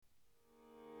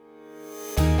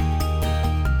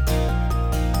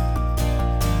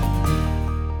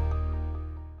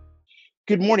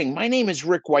Good morning. My name is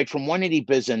Rick White from 180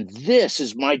 Biz, and this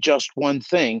is my just one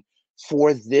thing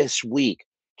for this week.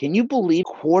 Can you believe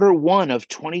quarter one of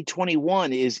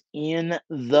 2021 is in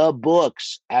the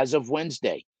books as of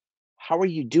Wednesday? How are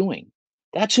you doing?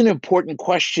 That's an important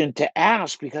question to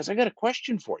ask because I got a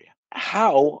question for you.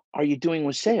 How are you doing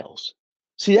with sales?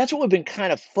 See, that's what we've been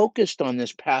kind of focused on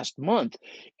this past month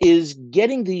is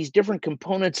getting these different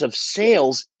components of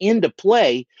sales into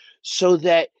play so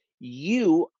that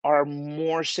you are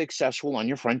more successful on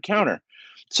your front counter.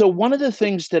 So one of the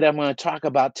things that I'm going to talk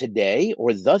about today,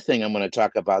 or the thing I'm going to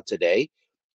talk about today,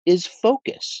 is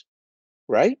focus,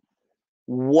 right?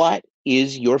 What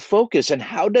is your focus and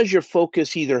how does your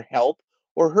focus either help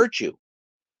or hurt you?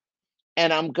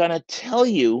 And I'm going to tell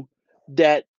you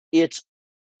that it's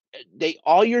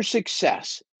all your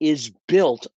success is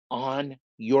built on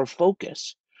your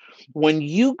focus. When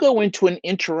you go into an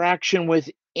interaction with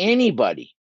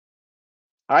anybody,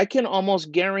 I can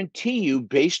almost guarantee you,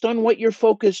 based on what you're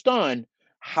focused on,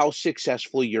 how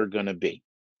successful you're going to be.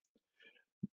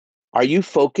 Are you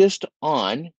focused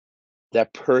on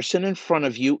that person in front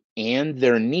of you and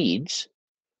their needs,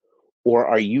 or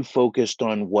are you focused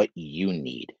on what you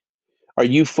need? Are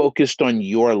you focused on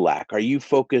your lack? Are you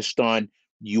focused on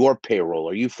your payroll?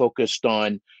 Are you focused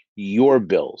on your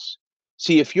bills?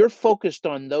 See, if you're focused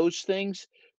on those things,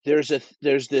 there's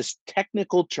this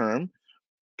technical term,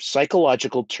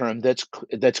 psychological term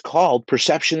that's called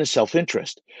perception of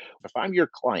self-interest. If I'm your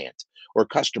client or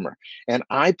customer and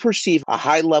I perceive a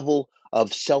high level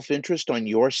of self-interest on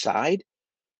your side,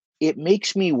 it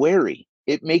makes me wary.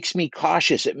 It makes me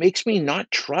cautious. It makes me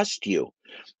not trust you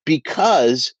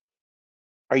because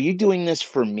are you doing this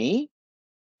for me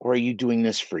or are you doing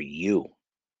this for you?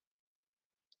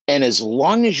 And as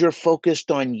long as you're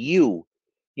focused on you,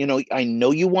 I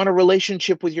know you want a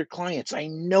relationship with your clients. I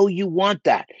know you want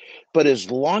that. But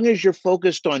as long as you're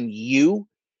focused on you,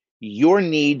 your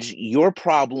needs, your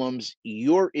problems,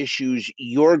 your issues,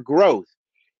 your growth,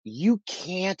 you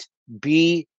can't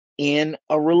be in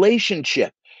a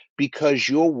relationship because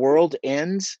your world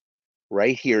ends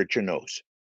right here at your nose.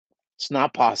 It's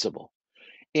not possible.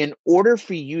 In order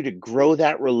for you to grow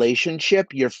that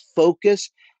relationship, your focus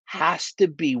has to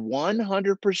be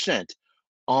 100%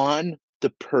 on the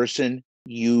person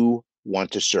you want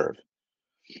to serve.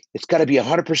 It's got to be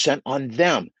 100% on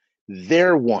them,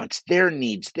 their wants, their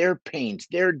needs, their pains,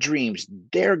 their dreams,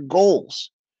 their goals.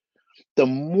 The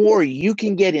more you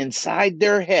can get inside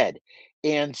their head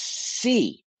and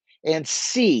see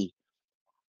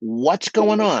what's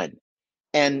going on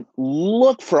and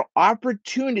look for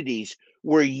opportunities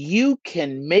where you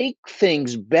can make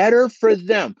things better for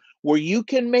them, where you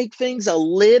can make things a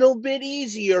little bit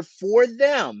easier for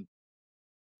them,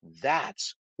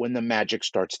 that's when the magic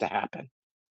starts to happen.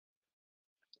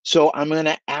 So I'm going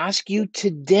to ask you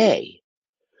today,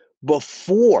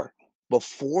 before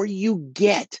you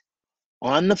get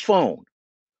on the phone,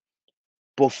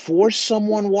 before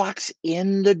someone walks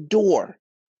in the door,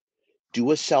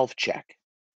 do a self check,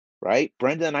 right?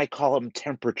 Brenda and I call them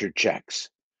temperature checks.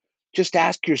 Just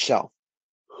ask yourself,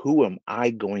 who am I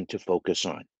going to focus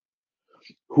on?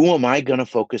 Who am I going to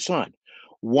focus on?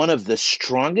 One of the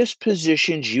strongest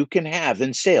positions you can have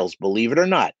in sales, believe it or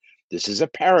not, this is a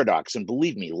paradox. And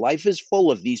believe me, life is full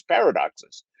of these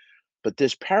paradoxes. But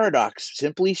this paradox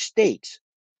simply states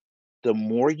the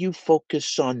more you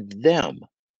focus on them,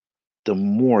 the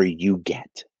more you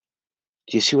get.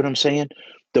 Do you see what I'm saying?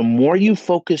 The more you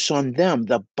focus on them,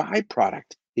 the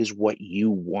byproduct is what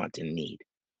you want and need.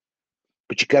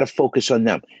 But you got to focus on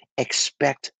them.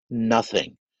 Expect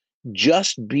nothing.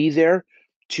 Just be there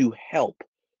to help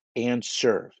and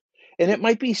serve. And it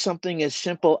might be something as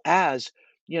simple as,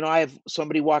 I have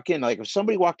somebody walk in, like if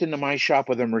somebody walked into my shop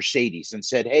with a Mercedes and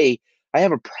said, "Hey, I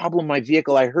have a problem with my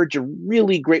vehicle. I heard you're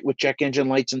really great with check engine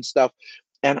lights and stuff,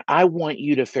 and I want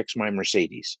you to fix my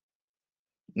Mercedes."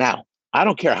 Now, I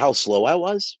don't care how slow I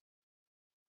was.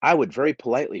 I would very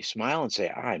politely smile and say,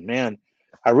 "All right, man,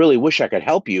 I really wish I could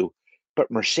help you,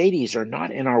 but Mercedes are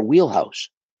not in our wheelhouse.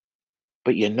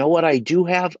 But you know what I do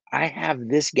have? I have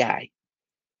this guy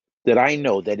that I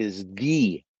know that is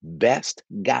the best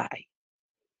guy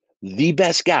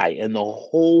in the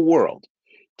whole world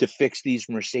to fix these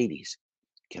Mercedes.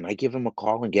 Can I give him a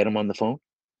call and get him on the phone?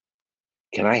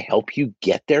 Can I help you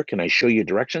get there? Can I show you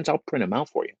directions? I'll print them out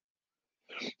for you."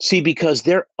 See, because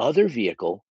their other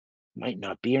vehicle might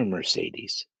not be a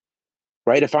Mercedes,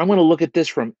 right? If I'm going to look at this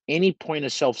from any point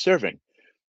of self-serving,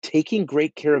 taking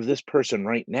great care of this person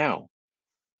right now,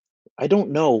 I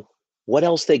don't know what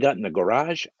else they got in the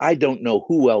garage. I don't know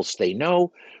who else they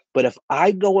know. But if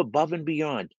I go above and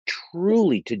beyond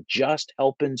truly to just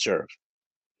help and serve,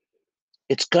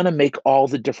 It's going to make all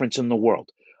the difference in the world.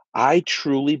 I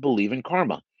truly believe in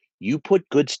karma. You put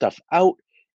good stuff out,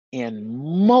 and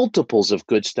multiples of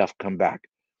good stuff come back.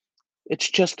 It's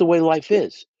just the way life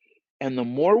is. And the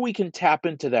more we can tap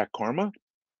into that karma,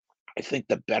 I think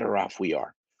the better off we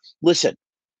are. Listen,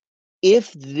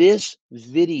 if this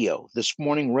video this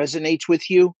morning resonates with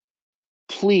you,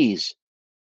 please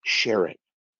share it.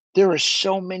 There are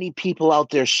so many people out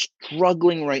there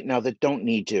struggling right now that don't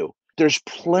need to. There's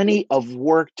plenty of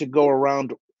work to go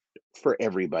around for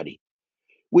everybody.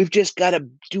 We've just got to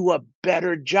do a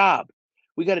better job.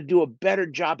 We got to do a better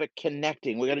job at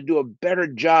connecting. We got to do a better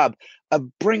job of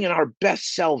bringing our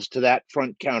best selves to that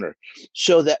front counter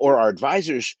so that, or our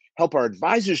advisors help our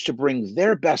advisors to bring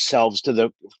their best selves to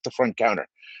the front counter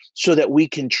so that we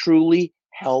can truly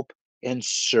help and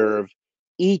serve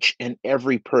each and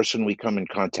every person we come in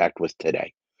contact with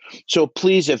today. So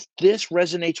please, if this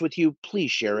resonates with you,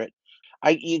 please share it.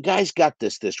 You guys got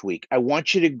this week. I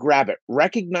want you to grab it.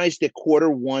 Recognize that quarter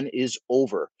one is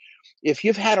over. If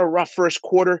you've had a rough first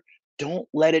quarter, don't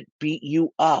let it beat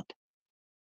you up.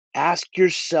 Ask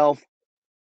yourself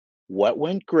what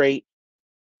went great,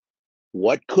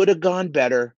 what could have gone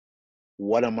better,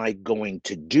 what am I going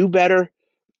to do better?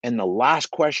 And the last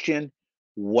question,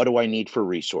 what do I need for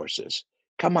resources?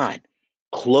 Come on,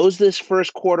 close this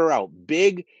first quarter out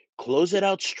big, close it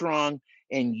out strong,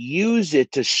 and use it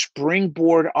to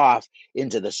springboard off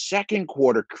into the second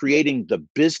quarter, creating the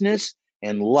business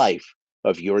and life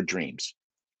of your dreams.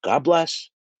 God bless.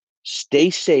 Stay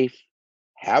safe,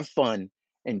 have fun,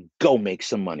 and go make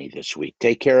some money this week.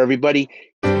 Take care, everybody.